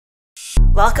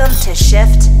Welcome to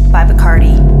Shift by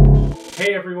Bacardi.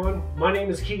 Hey everyone, my name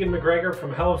is Keegan McGregor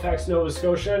from Halifax, Nova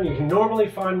Scotia, and you can normally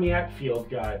find me at Field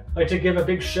Guide. I'd like to give a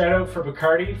big shout out for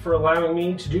Bacardi for allowing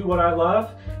me to do what I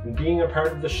love and being a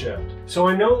part of the shift. So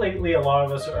I know lately a lot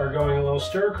of us are going a little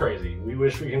stir crazy. We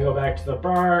wish we can go back to the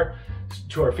bar,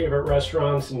 to our favorite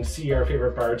restaurants, and see our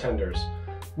favorite bartenders.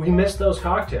 We miss those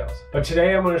cocktails. But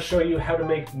today I'm going to show you how to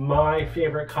make my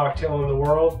favorite cocktail in the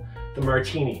world, the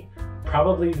Martini.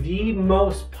 Probably the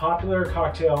most popular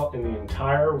cocktail in the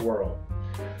entire world.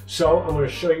 So I'm going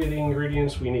to show you the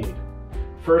ingredients we need.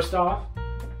 First off,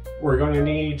 we're going to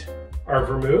need our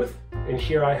vermouth, and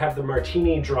here I have the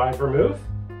Martini Dry Vermouth.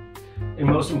 And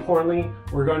most importantly,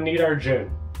 we're going to need our gin,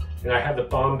 and I have the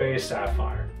Bombay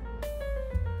Sapphire.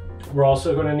 We're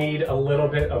also going to need a little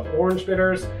bit of orange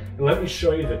bitters, and let me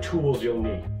show you the tools you'll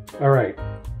need. All right,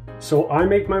 so I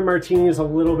make my martinis a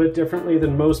little bit differently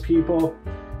than most people.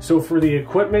 So for the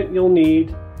equipment you'll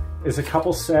need is a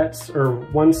couple sets or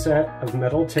one set of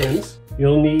metal tins.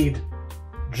 You'll need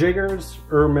jiggers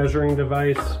or measuring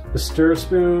device, a stir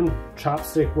spoon,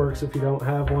 chopstick works if you don't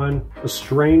have one, a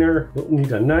strainer, you'll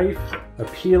need a knife, a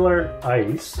peeler,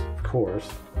 ice, of course,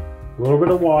 a little bit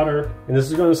of water, and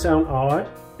this is going to sound odd,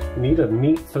 you need a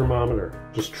meat thermometer.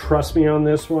 Just trust me on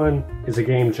this one, it's a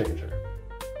game changer.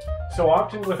 So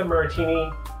often with a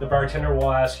martini, the bartender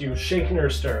will ask you shaken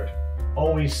or stirred.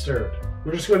 Always stirred.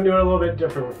 We're just going to do it a little bit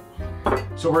differently.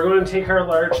 So we're going to take our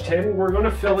large tin, we're going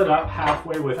to fill it up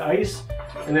halfway with ice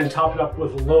and then top it up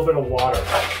with a little bit of water.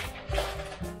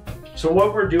 So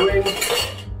what we're doing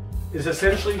is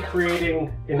essentially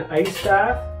creating an ice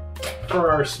bath for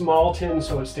our small tin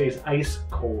so it stays ice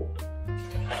cold.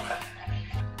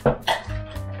 All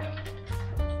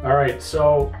right,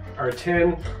 so our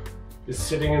tin is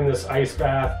sitting in this ice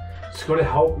bath. It's going to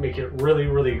help make it really,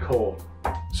 really cold.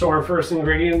 So our first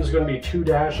ingredient is going to be 2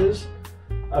 dashes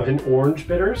of an orange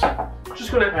bitters.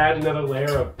 Just going to add another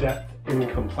layer of depth and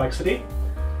complexity.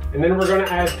 And then we're going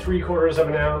to add 3/4 of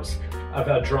an ounce of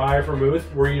a dry vermouth.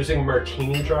 We're using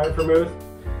Martini Dry Vermouth.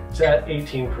 It's at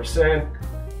 18%.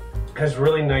 Has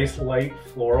really nice light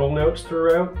floral notes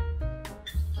throughout.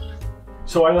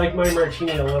 So I like my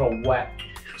martini a little wet.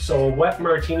 So a wet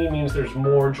martini means there's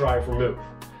more dry vermouth.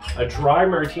 A dry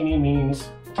martini means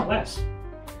less.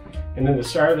 And then to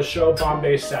start of the show,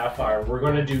 Bombay Sapphire. We're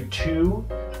going to do 2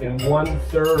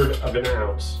 1/3 of an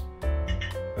ounce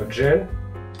of gin.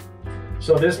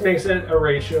 So this makes it a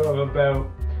ratio of about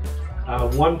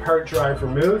 1 part dry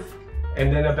vermouth,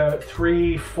 and then about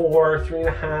 3, 4,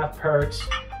 3.5 parts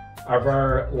of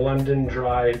our London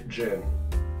dry gin.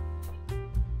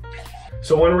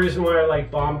 So one reason why I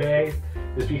like Bombay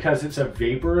is because it's a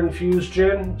vapor infused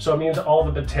gin. So it means all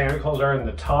the botanicals are in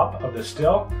the top of the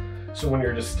still. So when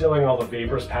you're distilling, all the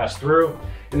vapors pass through,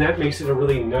 and that makes it a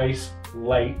really nice,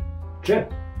 light gin.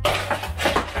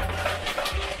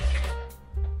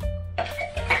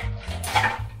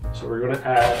 So we're going to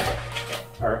add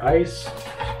our ice.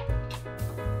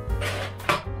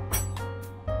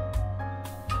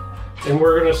 And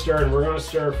we're going to stir, and we're going to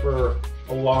stir for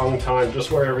a long time,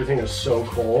 just where everything is so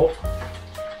cold.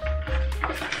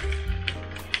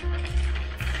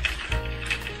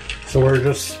 So we're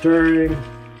just stirring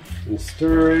and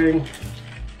stirring.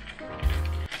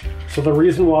 So the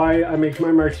reason why I make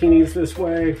my martinis this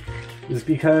way is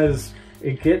because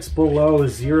it gets below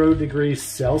 0 degrees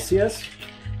Celsius.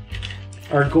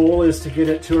 Our goal is to get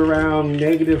it to around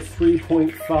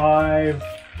 -3.5,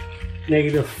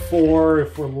 -4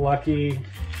 if we're lucky.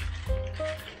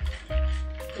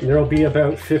 And there'll be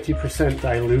about 50%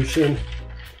 dilution,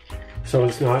 so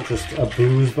it's not just a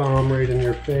booze bomb right in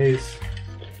your face.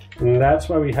 And that's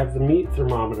why we have the meat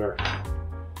thermometer.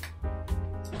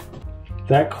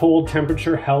 That cold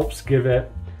temperature helps give it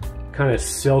kind of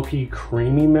silky,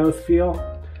 creamy mouthfeel.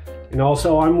 And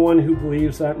also, I'm one who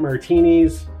believes that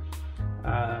martinis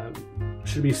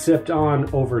should be sipped on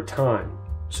over time.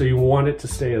 So you want it to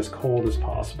stay as cold as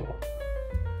possible.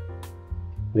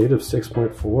 Native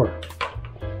 6.4.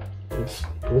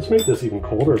 Let's make this even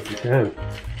colder if we can.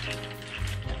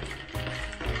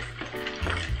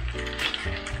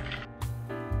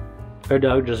 Our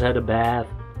dog just had a bath.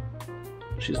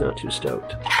 She's not too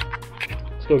stoked.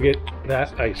 Let's go get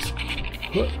that ice.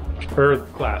 Or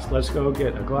glass. Let's go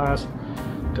get a glass.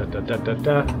 Da, da, da, da,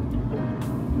 da.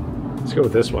 Let's go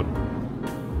with this one.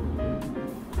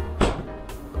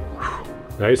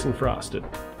 Nice and frosted.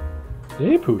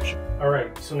 Hey, pooch. All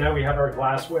right, so now we have our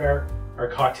glassware. Our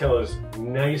cocktail is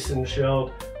nice and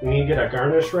chilled. We need to get our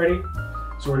garnish ready.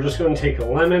 So we're just going to take a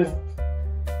lemon,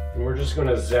 and we're just going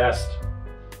to zest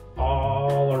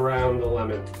all around the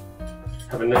lemon.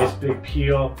 Have a nice big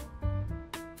peel.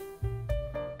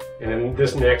 And then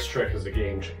this next trick is a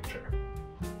game changer.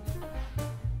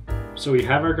 So we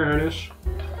have our garnish,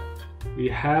 we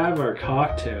have our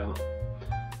cocktail.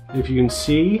 If you can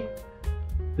see,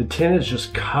 the tin is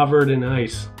just covered in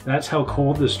ice. That's how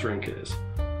cold this drink is.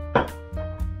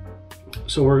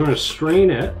 So we're going to strain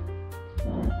it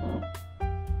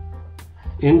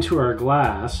into our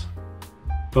glass.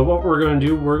 But what we're going to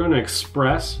do, we're going to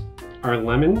express our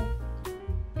lemon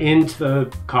into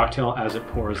the cocktail as it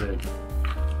pours in.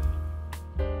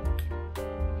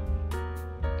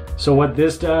 So what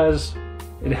this does,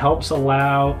 it helps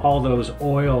allow all those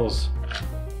oils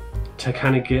to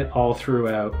kind of get all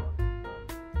throughout.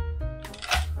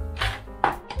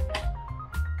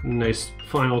 Nice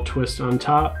final twist on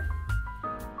top.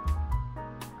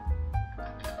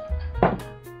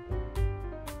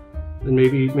 And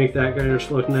maybe make that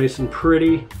garnish look nice and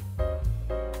pretty.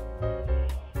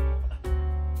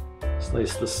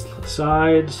 Slice the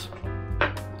sides.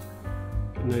 Get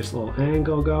a nice little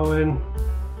angle going.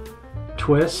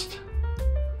 Twist.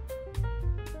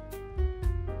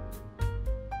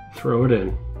 Throw it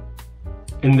in.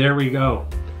 And there we go.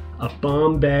 A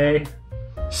Bombay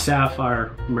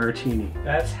Sapphire Martini.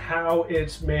 That's how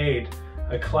it's made.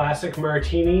 A classic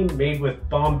martini made with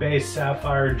Bombay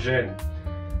Sapphire Gin.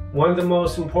 One of the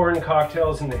most important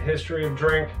cocktails in the history of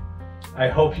drink. I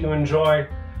hope you enjoy.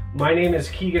 My name is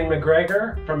Keegan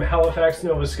McGregor from Halifax,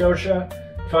 Nova Scotia.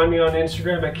 Find me on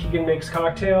Instagram at Keegan Makes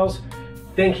Cocktails.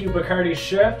 Thank you, Bacardi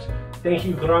Shift. Thank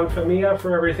you, Gran Familia,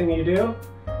 for everything you do.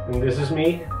 And this is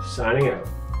me signing out.